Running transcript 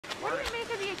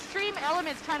extreme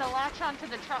elements trying to latch onto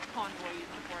the truck convoy even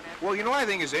for this. Well, you know what I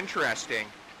think is interesting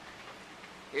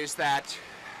is that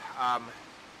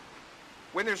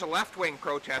when there's a left-wing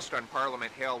protest on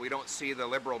Parliament Hill, we don't see the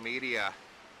Liberal media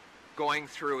going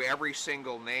through every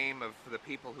single name of the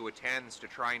people who attends to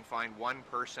try and find one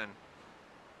person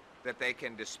that they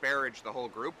can disparage the whole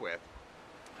group with.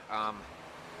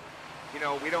 You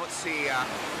know, we don't see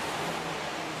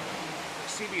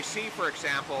CBC, for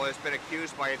example, has been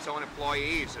accused by its own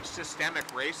employees of systemic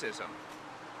racism,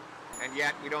 and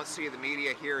yet we don't see the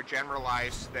media here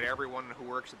generalize that everyone who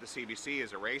works at the CBC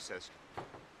is a racist.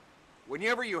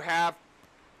 Whenever you have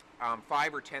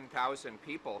 5,000 or 10,000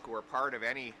 people who are part of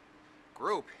any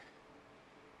group,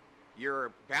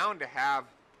 you're bound to have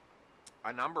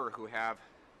a number who have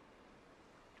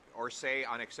or say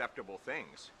unacceptable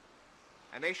things.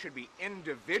 And they should be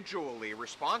individually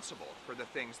responsible for the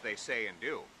things they say and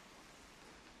do.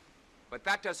 But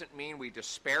that doesn't mean we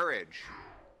disparage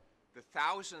the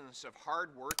thousands of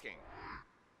hard-working,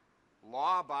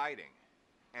 law-abiding,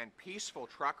 and peaceful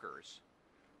truckers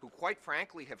who quite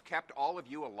frankly have kept all of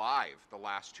you alive the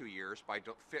last 2 years by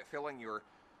filling your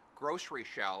grocery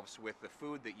shelves with the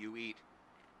food that you eat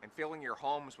and filling your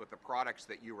homes with the products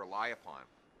that you rely upon.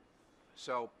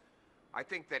 So I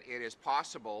think that it is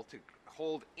possible to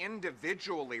hold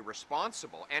individually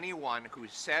responsible anyone who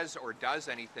says or does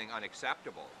anything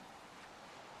unacceptable,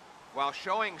 while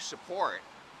showing support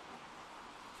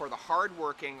for the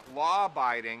hardworking,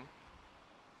 law-abiding,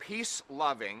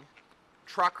 peace-loving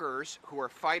truckers who are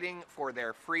fighting for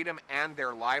their freedom and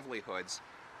their livelihoods,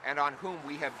 and on whom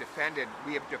we have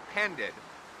depended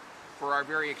for our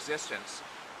very existence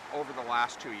over the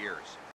last 2 years.